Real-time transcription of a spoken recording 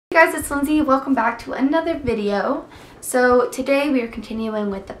guys, it's Lindsay. Welcome back to another video. So today we are continuing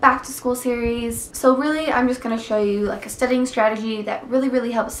with the back to school series. So really I'm just going to show you like a studying strategy that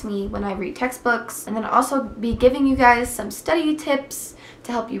really helps me when I read textbooks, and then also be giving you guys some study tips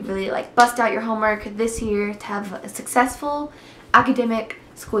to help you really like bust out your homework this year to have a successful academic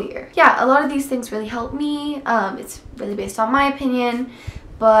school year. Yeah, a lot of these things really help me. It's really based on my opinion,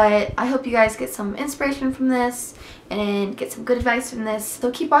 but I hope you guys get some inspiration from this and get some good advice from this. So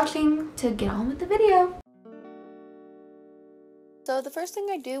keep watching to get on with the video. So the first thing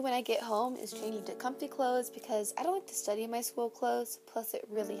I do when I get home is change into comfy clothes because I don't like to study in my school clothes, plus it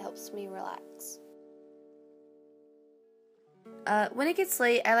really helps me relax. When it gets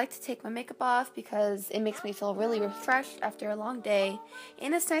late, I like to take my makeup off because it makes me feel really refreshed after a long day,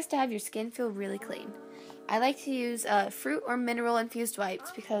 and it's nice to have your skin feel really clean. I like to use fruit or mineral infused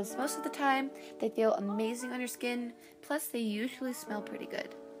wipes because most of the time they feel amazing on your skin, plus they usually smell pretty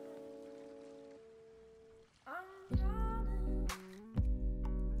good.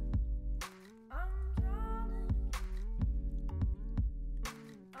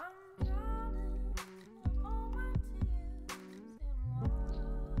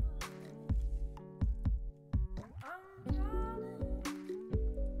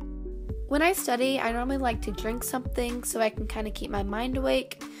 When I study, I normally like to drink something so I can kind of keep my mind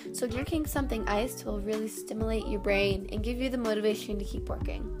awake. So drinking something iced will really stimulate your brain and give you the motivation to keep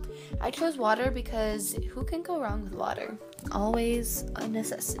working. I chose water because who can go wrong with water? Always a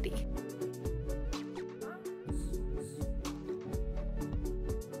necessity.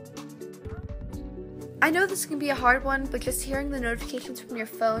 I know this can be a hard one, but just hearing the notifications from your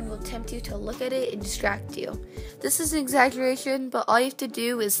phone will tempt you to look at it and distract you. This is an exaggeration, but all you have to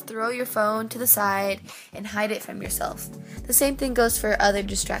do is throw your phone to the side and hide it from yourself. The same thing goes for other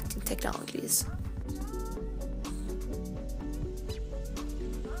distracting technologies.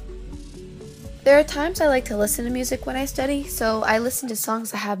 There are times I like to listen to music when I study, so I listen to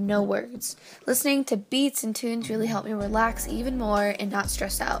songs that have no words. Listening to beats and tunes really help me relax even more and not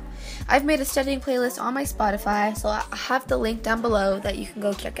stress out. I've made a studying playlist on my Spotify, so I have the link down below that you can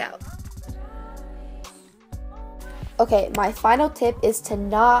go check out. Okay, my final tip is to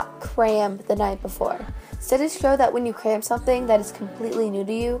not cram the night before. Studies show that when you cram something that is completely new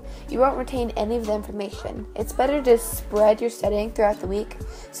to you, you won't retain any of the information. It's better to spread your studying throughout the week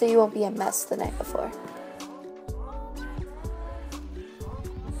so you won't be a mess the night before.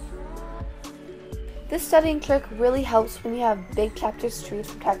 This studying trick really helps when you have big chapters to read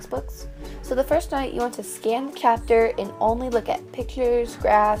from textbooks. So the first night you want to scan the chapter and only look at pictures,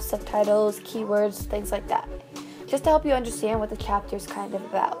 graphs, subtitles, keywords, things like that, just to help you understand what the chapter is kind of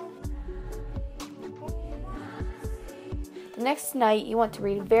about. The next night, you want to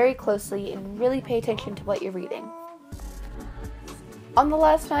read very closely and really pay attention to what you're reading. On the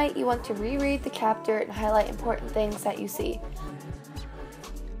last night, you want to reread the chapter and highlight important things that you see.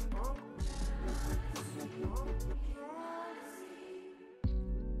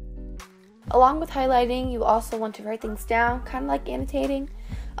 Along with highlighting, you also want to write things down, kind of like annotating.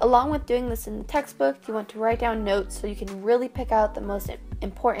 Along with doing this in the textbook, you want to write down notes so you can really pick out the most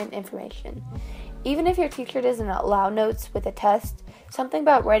important information. Even if your teacher doesn't allow notes with a test, something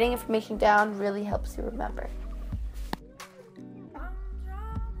about writing information down really helps you remember.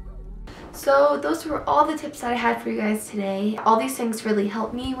 So those were all the tips that I had for you guys today. All these things really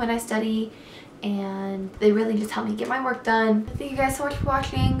help me when I study, and they really just help me get my work done. Thank you guys so much for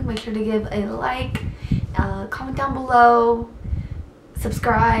watching. Make sure to give a like, comment down below,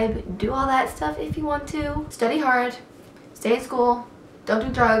 subscribe, do all that stuff if you want to. Study hard, stay in school, don't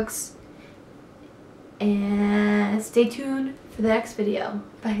do drugs, and stay tuned for the next video.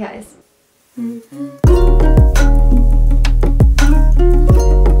 Bye guys.